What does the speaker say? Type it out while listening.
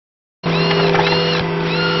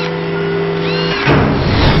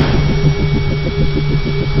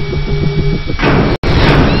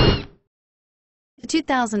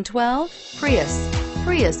2012 Prius.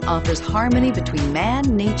 Prius offers harmony between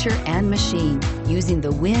man, nature, and machine. Using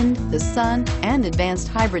the wind, the sun, and advanced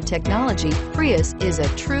hybrid technology, Prius is a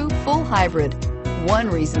true full hybrid. One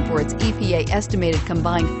reason for its EPA estimated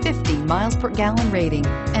combined 50 miles per gallon rating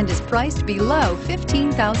and is priced below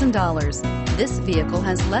 $15,000. This vehicle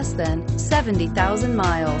has less than 70,000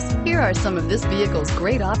 miles. Here are some of this vehicle's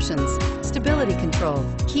great options: stability control,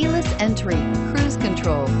 keyless entry, cruise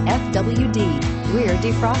control, FWD, rear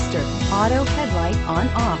defroster, auto headlight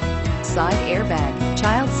on/off, side airbag,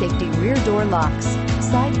 child safety rear door locks,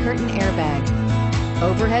 side curtain airbag,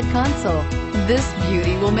 overhead console. This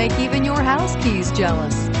beauty will make even your house keys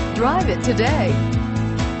jealous. Drive it today.